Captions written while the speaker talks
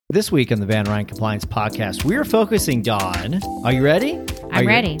This week on the Van Ryn Compliance Podcast, we're focusing, Dawn. Are you ready? I'm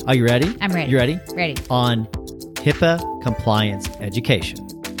ready. Are you ready? I'm ready. You ready? Ready. On HIPAA compliance education,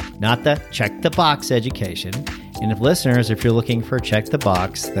 not the check the box education. And if listeners, if you're looking for check the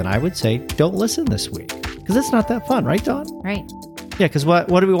box, then I would say don't listen this week because it's not that fun, right, Dawn? Right. Yeah, because what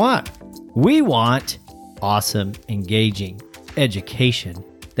do we want? We want awesome, engaging education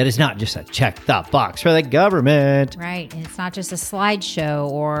that is not just a check the box for the government. Right. And it's not just a slideshow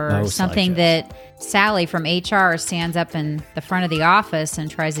or No something slideshows. that Sally from HR stands up in the front of the office and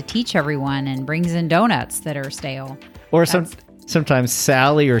tries to teach everyone and brings in donuts that are stale. Or sometimes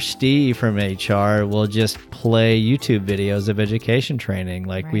Sally or Steve from HR will just play YouTube videos of education training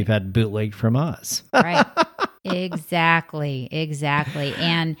like Right. we've had bootlegged from us. Right. Exactly.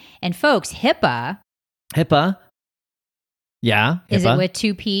 And folks, HIPAA, HIPAA. Yeah. is it HIPAA. with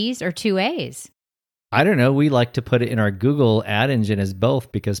two P's or two A's? I don't know. We like to put it in our Google ad engine as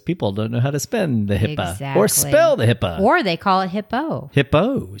both because people don't know how to spend the HIPAA or Exactly. spell the HIPAA. Or they call it HIPPO.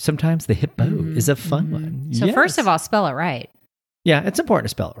 Hippo. Sometimes the hippo is a fun one. So Yes. first of all, spell it right. Yeah, it's important to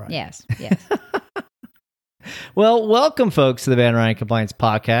spell it right. Yes. Well, welcome, folks, to the Van Ryn Compliance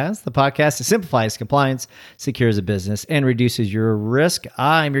Podcast. The podcast that simplifies compliance, secures a business, and reduces your risk.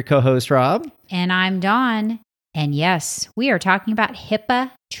 I'm your co-host, Rob. And I'm Dawn. And yes, we are talking about HIPAA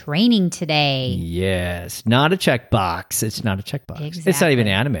training today. Yes, not a checkbox. It's not a checkbox. It's not Exactly. even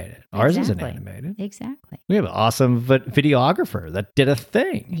animated. Ours isn't Exactly. animated. Exactly. We have an awesome videographer that did a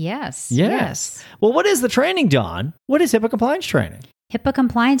thing. Yes. Well, what is the training, Dawn? What is HIPAA compliance training? HIPAA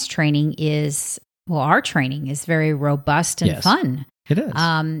compliance training our training is very robust and Yes. fun. It is.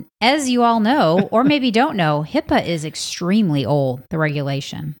 As you all know, or maybe don't know, HIPAA is extremely old, the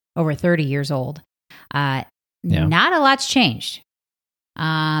regulation, over 30 years old. Yeah. Not a lot's changed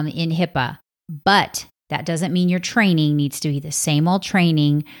in HIPAA, but that doesn't mean your training needs to be the same old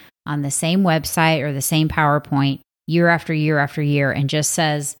training on the same website or the same PowerPoint year after year after year and just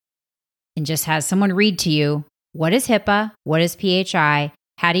has someone read to you, what is HIPAA? What is PHI?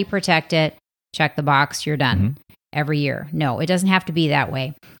 How do you protect it? Check the box, you're done. Every year. No, it doesn't have to be that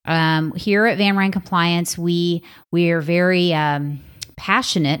way. Here at Van Ryn Compliance, we are very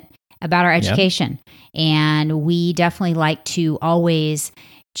passionate about our education, and we definitely like to always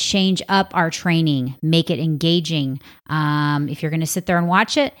change up our training, make it engaging. If you're going to sit there and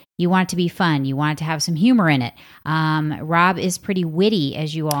watch it, you want it to be fun. You want it to have some humor in it. Rob is pretty witty,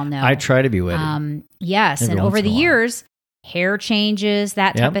 as you all know. I try to be witty. Yes, Every and once over in the a while. years, hair changes,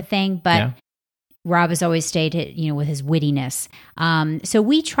 that type of thing, but Yeah. Rob has always stayed, with his wittiness. So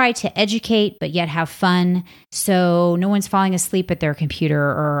we try to educate, but yet have fun. So no one's falling asleep at their computer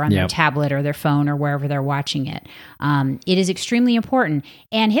or on their tablet or their phone or wherever they're watching it. It is extremely important.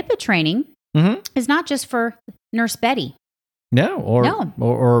 And HIPAA training is not just for Nurse Betty or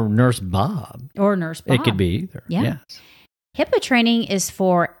Nurse Bob. or Nurse Bob. It could be either. Yeah. Yes. HIPAA training is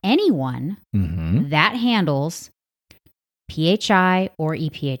for anyone Mm-hmm. that handles PHI or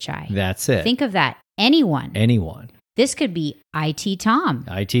EPHI. That's it. Think of that. Anyone. Anyone. This could be IT Tom,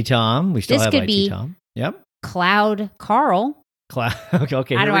 IT Tom. We still This have could IT be- Tom. Yep. Cloud Carl. Cloud.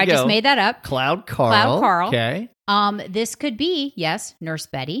 Okay. I Here know we I go. just made that up. Cloud Carl. Cloud Carl. Okay. This could be, yes, Nurse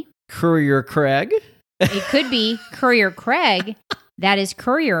Betty. Courier Craig. It could be Courier Craig. That is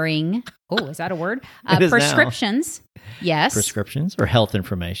couriering. Oh, is that a word? It is now. Prescriptions. Yes. Prescriptions or health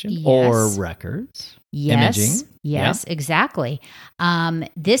information Yes. or records. Yes. Imaging. Yes, exactly.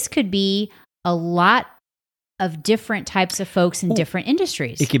 This could be a lot of different types of folks in different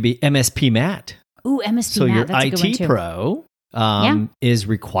industries. It could be MSP Matt. Ooh, MSP So Matt. your That's a good one IT too. pro is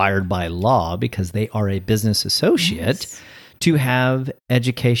required by law because they are a business associate Yes. to have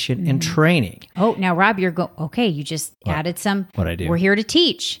education and training. Oh, now Rob, okay. You just added some. What I do? We're here to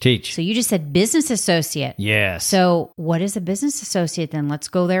teach. Teach. So you just said business associate. Yes. So what is a business associate then? Let's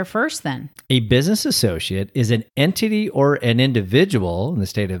go there first then. A business associate is an entity or an individual in the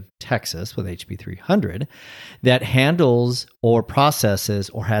state of Texas with HB 300 that handles or processes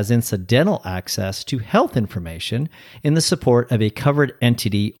or has incidental access to health information in the support of a covered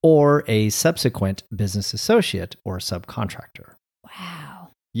entity or a subsequent business associate or subcontractor. Wow.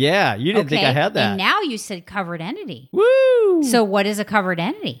 Yeah, you didn't think I had that. And now you said covered entity. Woo! So what is a covered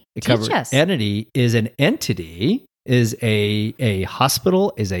entity? A Teach covered us. entity is an entity, is a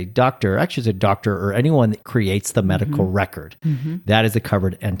hospital, is a doctor, actually is a doctor or anyone that creates the medical record. That is a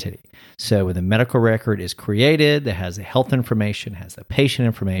covered entity. So when the medical record is created, that has the health information, has the patient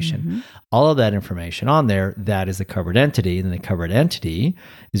information, all of that information on there, that is a covered entity. And the covered entity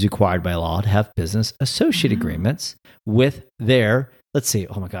is required by law to have business associate agreements with their let's see.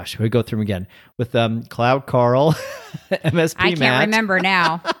 Oh my gosh, we go through them again with Cloud Carl, MSP I can't Matt, remember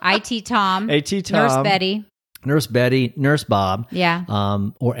now. IT Tom, AT Tom, Nurse Betty, Nurse Bob,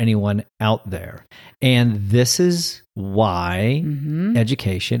 or anyone out there. And this is why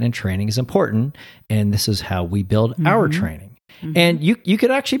education and training is important. And this is how we build our training. And you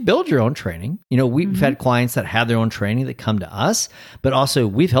could actually build your own training. You know, we've had clients that have their own training that come to us, but also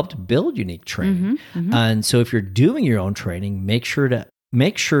we've helped build unique training. And so if you're doing your own training, make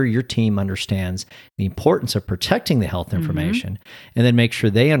sure your team understands the importance of protecting the health information, and then make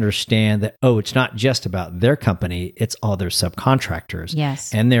sure they understand that, it's not just about their company, it's all their subcontractors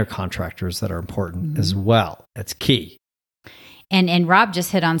and their contractors that are important as well. That's key. And Rob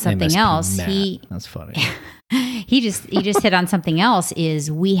just hit on something else. That's funny. He just hit on something else.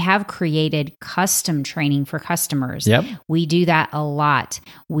 Is we have created custom training for customers. Yep. We do that a lot.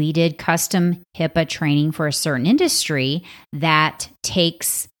 We did custom HIPAA training for a certain industry that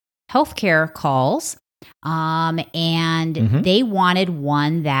takes healthcare calls, and they wanted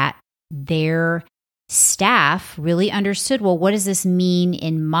one that their staff really understood. Well, what does this mean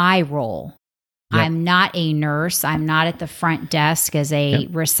in my role? Yep. I'm not a nurse. I'm not at the front desk as a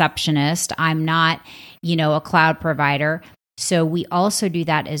receptionist. I'm not, a cloud provider. So we also do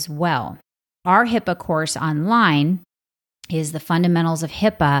that as well. Our HIPAA course online is the fundamentals of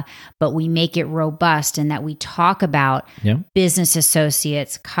HIPAA, but we make it robust in that we talk about business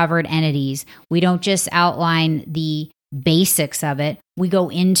associates, covered entities. We don't just outline the basics of it. We go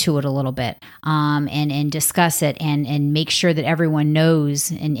into it a little bit and discuss it and make sure that everyone knows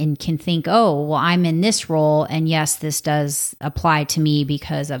and can think, I'm in this role, and yes, this does apply to me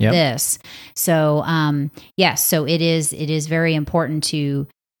because of this. So so it is very important to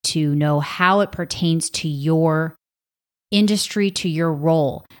know how it pertains to your industry, to your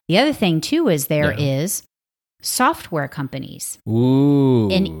role. The other thing too is software companies. Ooh,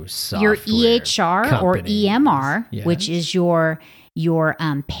 and software your EHR companies. Or EMR, which is your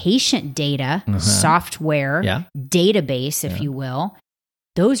patient data software database, if you will.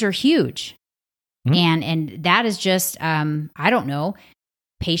 Those are huge. And that is just,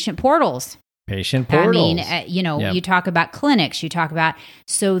 patient portals. Patient portals. I mean, you talk about clinics, you talk about,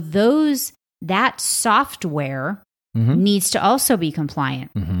 so that software needs to also be compliant.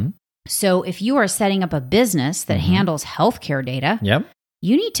 So if you are setting up a business that handles healthcare data,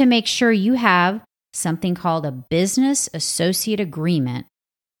 you need to make sure you have something called a business associate agreement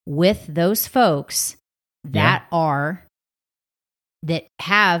with those folks that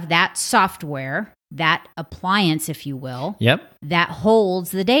have that software, that appliance, if you will, that holds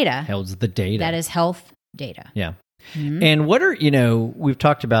the data. That is health data. Yeah. And what are, we've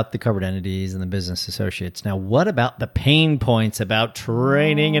talked about the covered entities and the business associates. Now, what about the pain points about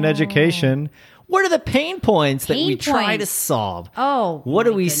training and education? What are the pain points that we try to solve? What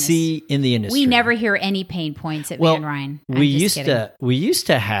do we see in the industry? We never hear any pain points at Van Ryn. We used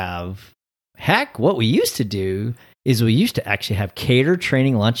to have, what we used to do is we used to actually have catered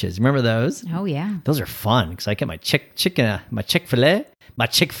training lunches. Remember those? Oh, yeah. Those are fun because I get my Chick-fil-A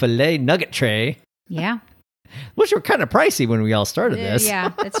nugget tray. Yeah. Which were kind of pricey when we all started this. Yeah,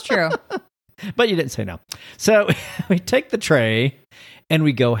 that's true. But you didn't say no. So we take the tray and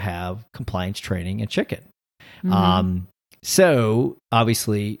we go have compliance training and chicken. So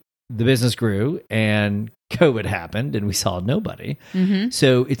obviously the business grew and COVID happened and we saw nobody.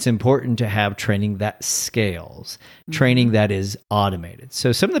 So it's important to have training that scales, training that is automated.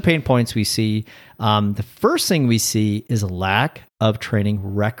 So some of the pain points we see, the first thing we see is a lack of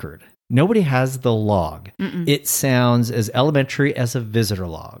training record. Nobody has the log. It sounds as elementary as a visitor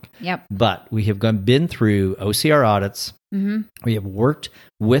log. But we have been through OCR audits. We have worked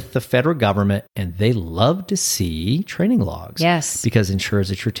with the federal government, and they love to see training logs. Yes. Because it ensures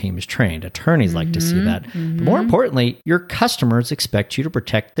that your team is trained. Attorneys like to see that. But more importantly, your customers expect you to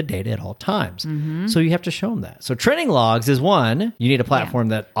protect the data at all times. So you have to show them that. So training logs is one. You need a platform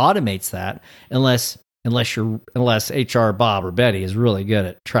that automates that, unless HR Bob or Betty is really good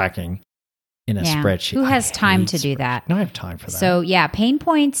at tracking in a spreadsheet. Who has time to do that? No, I have time for that. So pain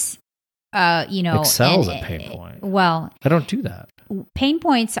points, Excel's a pain point. Well, I don't do that. Pain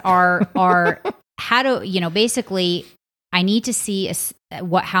points are how to, basically I need to see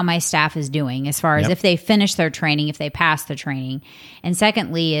how my staff is doing as far as if they finish their training, if they pass the training. And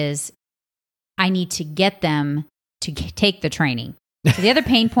secondly is I need to get them to take the training. So the other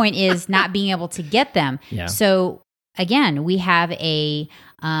pain point is not being able to get them. So again, we have a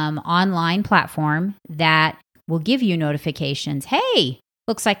online platform that will give you notifications. Hey,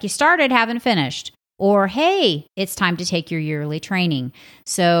 looks like you started, haven't finished. Or, hey, it's time to take your yearly training.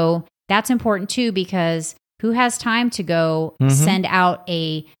 So that's important too, because Who has time to go send out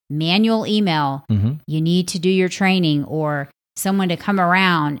a manual email? You need to do your training, or someone to come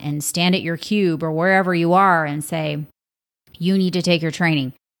around and stand at your cube or wherever you are and say, you need to take your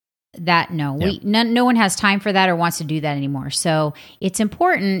training. No one has time for that or wants to do that anymore. So it's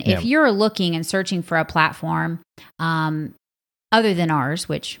important if you're looking and searching for a platform other than ours,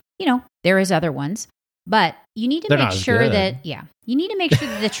 which, there is other ones, but you need to make sure that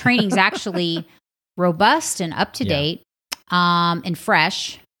the training's actually robust and up to date and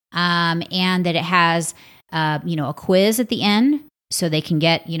fresh, and that it has, a quiz at the end so they can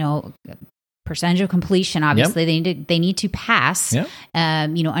get, percentage of completion. Obviously, they need to pass.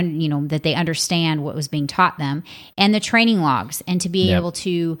 That they understand what was being taught them, and the training logs, and to be able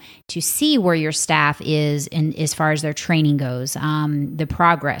to see where your staff is in as far as their training goes, the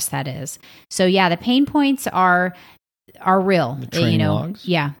progress that is. So the pain points are real. The training logs,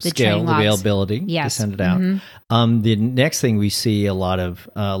 the scale, training logs, availability, to send it out. The next thing we see a lot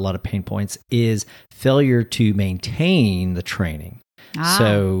of pain points is failure to maintain the training.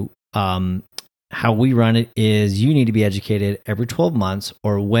 So how we run it is you need to be educated every 12 months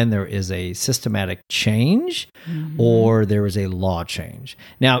or when there is a systematic change or there is a law change.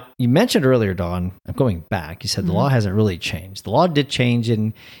 Now, you mentioned earlier, Dawn, I'm going back, you said the law hasn't really changed. The law did change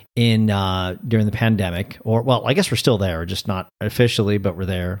in during the pandemic, or, well, I guess we're still there, just not officially, but we're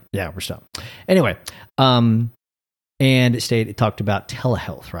there. Yeah, we're still. Anyway, and it talked about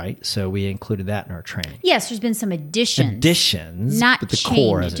telehealth, right? So we included that in our training. Yes, there's been some additions. Not but the change,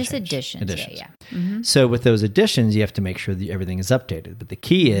 core hasn't just changed. additions. Yeah. So with those additions, you have to make sure that everything is updated. But the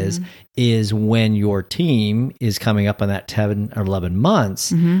key is when your team is coming up on that 10 or 11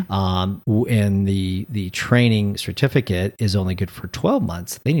 months, and the training certificate is only good for 12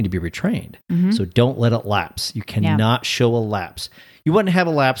 months, they need to be retrained. So don't let it lapse. You cannot show a lapse. You wouldn't have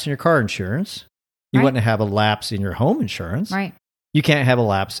a lapse in your car insurance. You wouldn't have a lapse in your home insurance. Right. You can't have a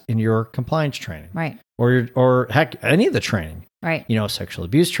lapse in your compliance training. Right. Or heck, any of the training. Right. Sexual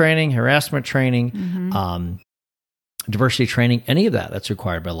abuse training, harassment training, diversity training, any of that's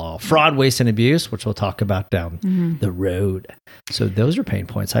required by law. Fraud, waste, and abuse, which we'll talk about down the road. So those are pain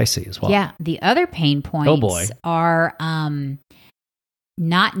points I see as well. Yeah. The other pain points are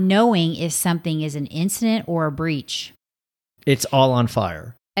not knowing if something is an incident or a breach. It's all on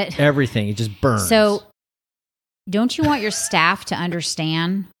fire. Everything, it just burns. So don't you want your staff to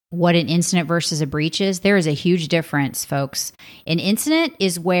understand what an incident versus a breach is? There is a huge difference, folks. An incident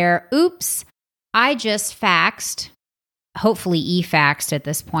is where, oops, I just faxed, hopefully e-faxed at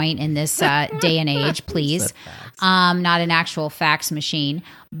this point in this day and age, please. Not an actual fax machine,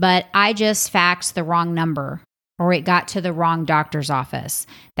 but I just faxed the wrong number, or it got to the wrong doctor's office,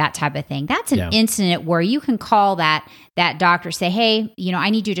 that type of thing. That's an incident where you can call that doctor, say, hey, I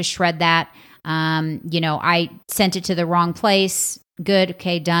need you to shred that. I sent it to the wrong place. Good.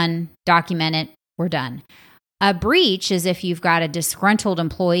 Okay, done. Document it. We're done. A breach is if you've got a disgruntled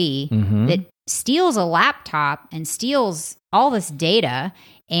employee that steals a laptop and steals all this data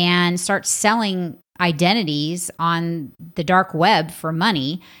and starts selling identities on the dark web for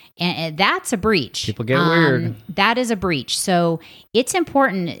money. And that's a breach. People get weird. That is a breach. So it's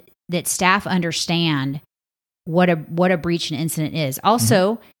important that staff understand what a breach and incident is.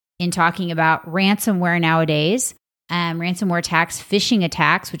 Also, in talking about ransomware nowadays, ransomware attacks, phishing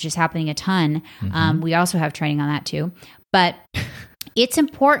attacks, which is happening a ton. We also have training on that too. But it's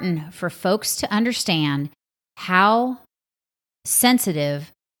important for folks to understand how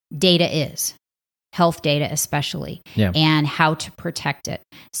sensitive data is. Health data especially, and how to protect it.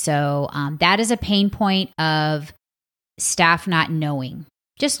 So that is a pain point of staff not knowing,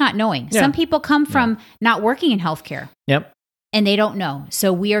 just not knowing. Some people come from not working in healthcare. And they don't know.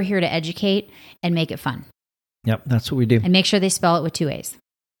 So we are here to educate and make it fun. That's what we do. And make sure they spell it with 2 A's.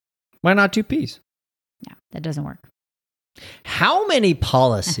 Why not 2 P's? No, that doesn't work. How many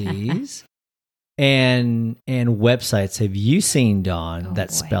policies and websites have you seen, Dawn,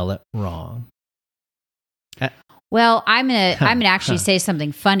 that spell it wrong? Well, I'm gonna actually say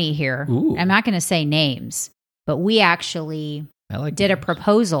something funny here. Ooh. I'm not gonna say names, but we actually did a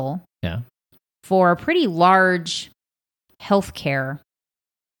proposal for a pretty large healthcare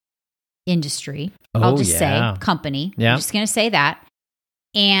industry. I'll just say company. I'm just gonna say that.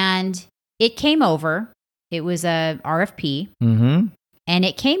 And it came over. It was a RFP, and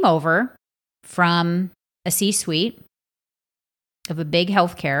it came over from a C-suite of a big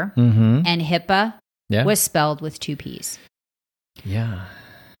healthcare, and HIPAA was spelled with 2 P's. Yeah.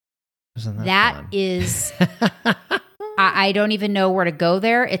 Isn't that fun? Is, I don't even know where to go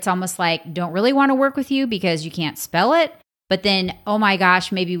there. It's almost like, don't really want to work with you because you can't spell it, but then, oh my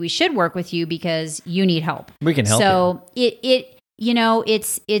gosh, maybe we should work with you because you need help. We can help. So it's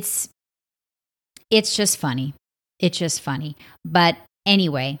just funny. It's just funny. But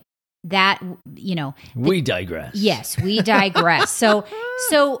anyway, that, we digress. Yes, we digress. So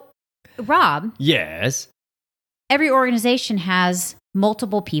Rob. Yes. Every organization has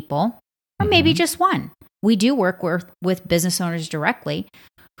multiple people, or maybe just one. We do work with business owners directly.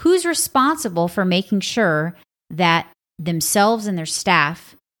 Who's responsible for making sure that themselves and their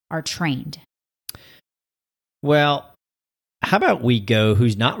staff are trained? Well, how about we go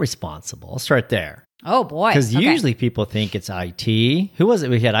who's not responsible? I'll start there. Oh, boy. Because usually people think it's IT. Who was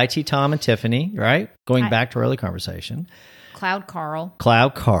it? We had IT Tom and Tiffany, right? Going back to our early conversation. Cloud Carl.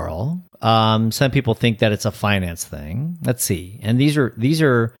 Some people think that it's a finance thing. Let's see. And these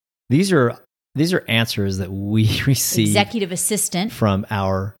are answers that we receive. Executive assistant from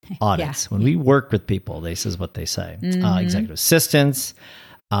our audits. When we work with people, this is what they say. Executive assistants,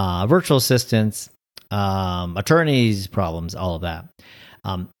 virtual assistants, attorneys, problems, all of that.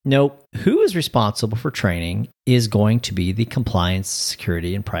 No, who is responsible for training is going to be the compliance,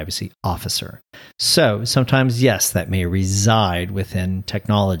 security, and privacy officer. So sometimes, yes, that may reside within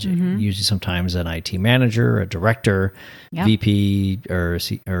technology. Usually sometimes an IT manager, a director, VP, or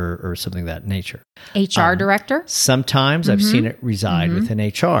something of that nature. HR director? Sometimes I've seen it reside within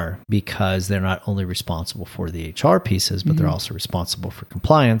HR because they're not only responsible for the HR pieces, but they're also responsible for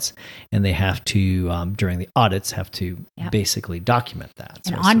compliance. And they have to, during the audits, basically document that.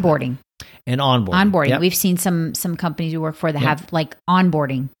 And onboarding. Onboarding. Yep. We've seen some companies we work for that have like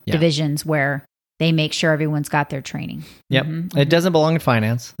onboarding divisions where they make sure everyone's got their training. Yep. It doesn't belong in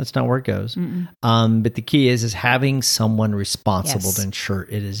finance. That's not where it goes. But the key is having someone responsible to ensure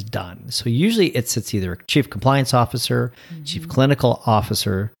it is done. So usually it sits either a chief compliance officer, chief clinical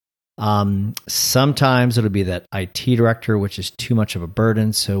officer. Sometimes it'll be that IT director, which is too much of a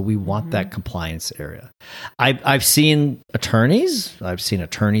burden. So we want that compliance area. I've seen attorneys.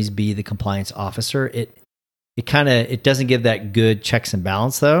 Be the compliance officer. It doesn't give that good checks and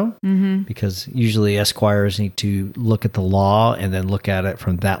balance though, because usually esquires need to look at the law and then look at it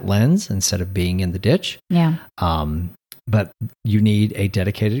from that lens instead of being in the ditch. Yeah. But you need a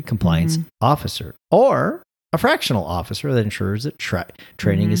dedicated compliance officer or a fractional officer that ensures that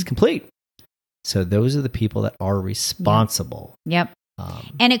training is complete. So those are the people that are responsible. Yep.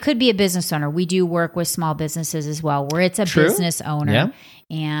 And it could be a business owner. We do work with small businesses as well, where it's a business owner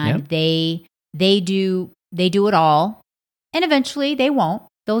and they do it all, and eventually they won't.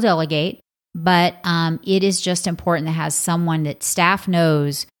 They'll delegate, but it is just important to have someone that staff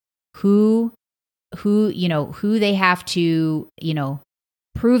knows who they have to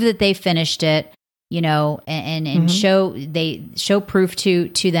prove that they finished it. And show proof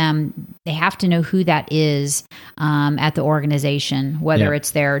to them. They have to know who that is at the organization, whether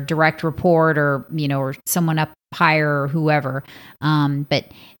it's their direct report or someone up higher or whoever.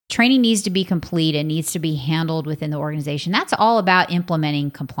 But training needs to be complete. It needs to be handled within the organization. That's all about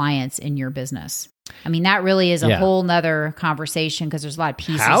implementing compliance in your business. I mean, that really is a whole nother conversation because there's a lot of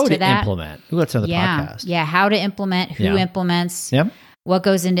pieces how to that. Implement. Ooh, that's another podcast. Yeah, how to implement, who implements. Yep. What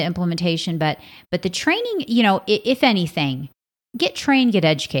goes into implementation, but the training, if anything, get trained, get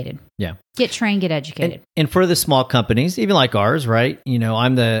educated. Yeah. Get trained, get educated. And for the small companies, even like ours, right?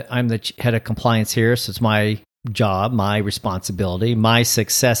 I'm the head of compliance here, so it's my job, my responsibility, my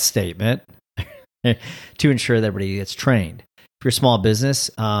success statement to ensure that everybody gets trained. If you're a small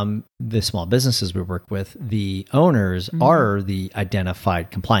business, the small businesses we work with, the owners are the identified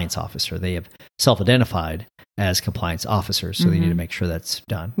compliance officer. They have self-identified as compliance officers, so they need to make sure that's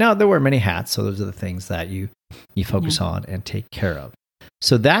done. Now, there wear many hats, so those are the things that you focus on and take care of.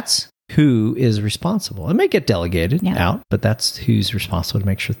 So that's who is responsible. It may get delegated out, but that's who's responsible to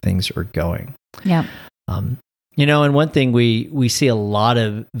make sure things are going. Yeah. And one thing we see a lot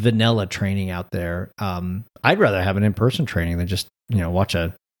of vanilla training out there. I'd rather have an in-person training than just watch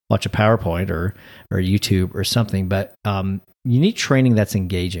a PowerPoint or YouTube or something. But you need training that's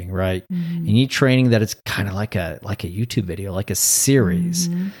engaging, right? You need training that it's kind of like a YouTube video, like a series,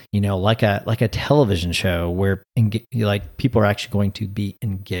 like a television show where people are actually going to be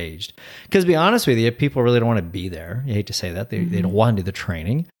engaged. Because to be honest with you, people really don't want to be there. You hate to say that they don't want to do the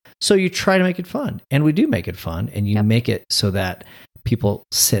training. So you try to make it fun, and we do make it fun, and you make it so that people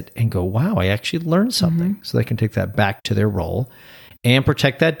sit and go, wow, I actually learned something. So they can take that back to their role and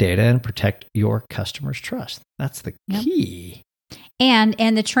protect that data and protect your customers' trust. That's the key. And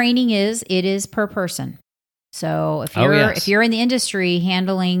the training is per person. So if you're in the industry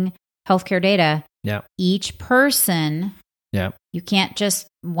handling healthcare data, each person, you can't just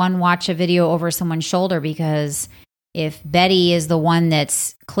watch a video over someone's shoulder because if Betty is the one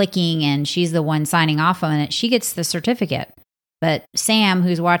that's clicking and she's the one signing off on it, she gets the certificate. But Sam,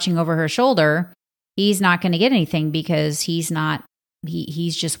 who's watching over her shoulder, he's not going to get anything because he's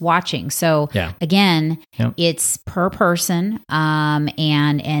just watching. So again, it's per person,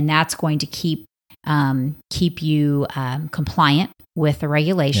 and that's going to keep you compliant with the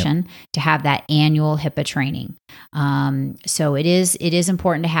regulation to have that annual HIPAA training. So it is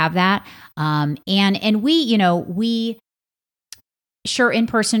important to have that. And we sure,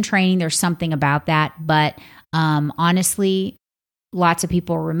 in-person training, there's something about that, but honestly, lots of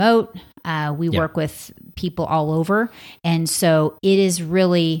people are remote. We work with people all over. And so it is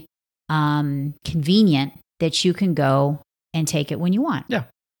really convenient that you can go and take it when you want. Yeah.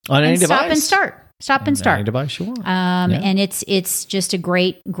 On any device. Stop and start. Any device you want. And it's just a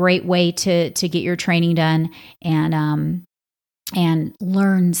great way to get your training done and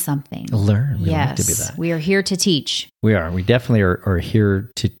learn something. We like to be that. We are here to teach. We are. We definitely are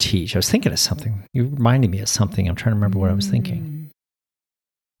here to teach. I was thinking of something. You reminded me of something. I'm trying to remember what I was thinking.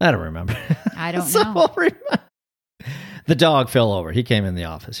 I don't remember. I don't know. The dog fell over. He came in the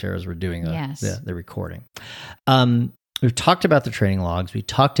office here as we're doing the recording. We've talked about the training logs. We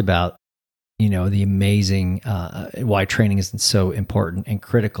talked about, the amazing, why training is so important and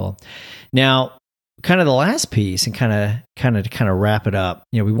critical. Now, kind of the last piece and kind of wrap it up,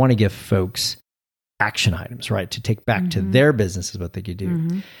 we want to give folks action items, right? To take back to their businesses, what they could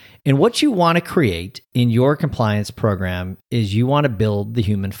do. And what you want to create in your compliance program is you want to build the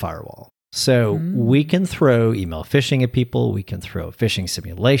human firewall. So we can throw email phishing at people. We can throw phishing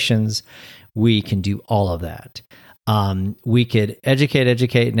simulations. We can do all of that. We could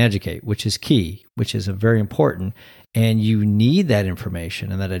educate, which is key, which is very important. And you need that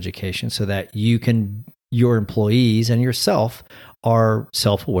information and that education so that your employees and yourself are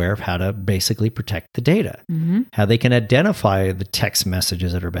self-aware of how to basically protect the data, how they can identify the text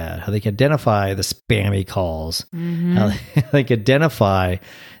messages that are bad, how they can identify the spammy calls, how they can identify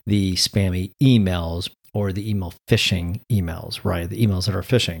the spammy emails or the email phishing emails, right? The emails that are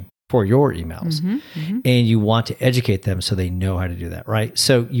phishing for your emails. And you want to educate them so they know how to do that, right?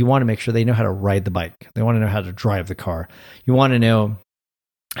 So you want to make sure they know how to ride the bike. They want to know how to drive the car. You want to know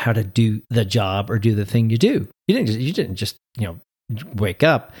how to do the job or do the thing you do. You didn't just wake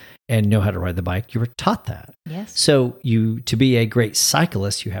up and know how to ride the bike. You were taught that. Yes. So to be a great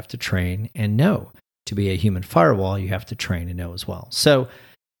cyclist, you have to train and know. To be a human firewall, you have to train and know as well. So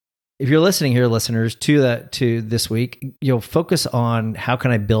if you're listening here, listeners, to this week, focus on how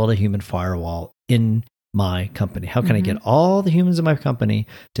can I build a human firewall in my company? How can I get all the humans in my company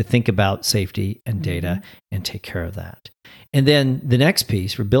to think about safety and data and take care of that? And then the next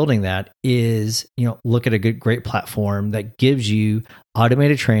piece for building that is, look at a great platform that gives you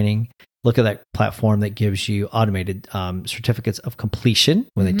automated training. Look at that platform that gives you automated certificates of completion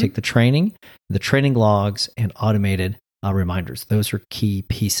when they take the training logs, and automated reminders. Those are key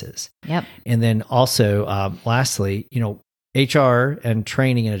pieces. Yep. And then also, lastly, HR and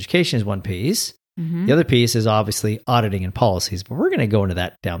training and education is one piece. The other piece is obviously auditing and policies, but we're going to go into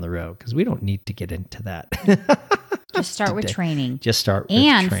that down the road because we don't need to get into that. Just start with training.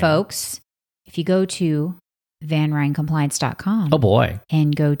 And folks, if you go to vanryancompliance.com. Oh boy.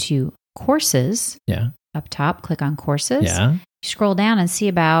 And go to courses. Yeah. Up top, click on courses. Yeah. Scroll down and see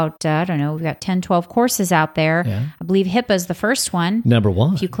about, we've got 10, 12 courses out there. Yeah. I believe HIPAA is the first one. Number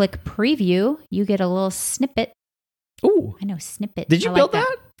 1. If you click preview, you get a little snippet. Ooh. I know, snippet. Did you build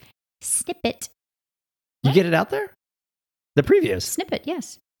that? Snippet. You get it out there? The previews. Snippet,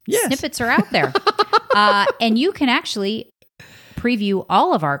 yes. Yes. Snippets are out there. And you can actually preview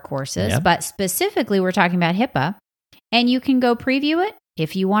all of our courses, but specifically we're talking about HIPAA. And you can go preview it.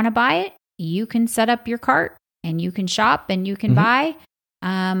 If you want to buy it, you can set up your cart and you can shop and you can buy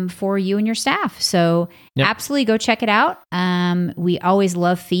for you and your staff. So absolutely go check it out. We always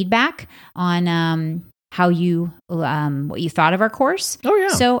love feedback on how you what you thought of our course. Oh yeah.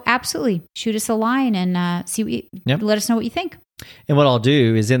 So absolutely shoot us a line and see what let us know what you think. And what I'll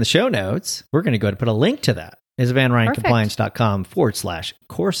do is in the show notes, we're going to go ahead and put a link to that. It's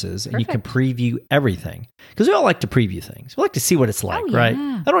vanryancompliance.com/courses, and you can preview everything. Because we all like to preview things. We like to see what it's like, right?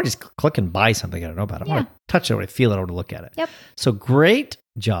 I don't want to just click and buy something I don't know about. I want to touch it, I want to feel it, I want to look at it. Yep. So great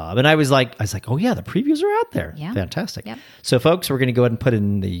job. And I was like, oh yeah, the previews are out there. Yeah. Fantastic. Yep. So folks, we're going to go ahead and put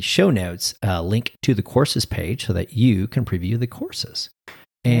in the show notes a link to the courses page so that you can preview the courses.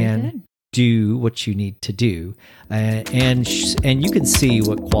 And do what you need to do, and you can see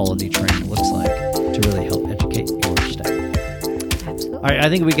what quality training looks like to really help educate your staff. Absolutely. All right, I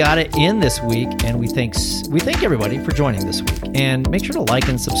think we got it in this week, and we thank everybody for joining this week. And make sure to like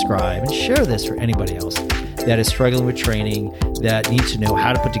and subscribe and share this for anybody else that is struggling with training, that needs to know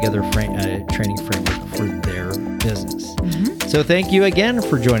how to put together a training framework for their business. So thank you again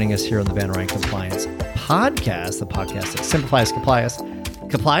for joining us here on the Van Ryn Compliance Podcast, the podcast that simplifies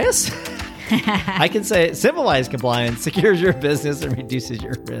compliance? I can say it simplifies compliance, secures your business, and reduces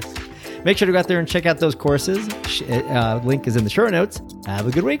your risk. Make sure to go out there and check out those courses. Link is in the show notes. Have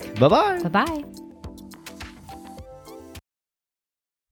a good week. Bye-bye. Bye-bye.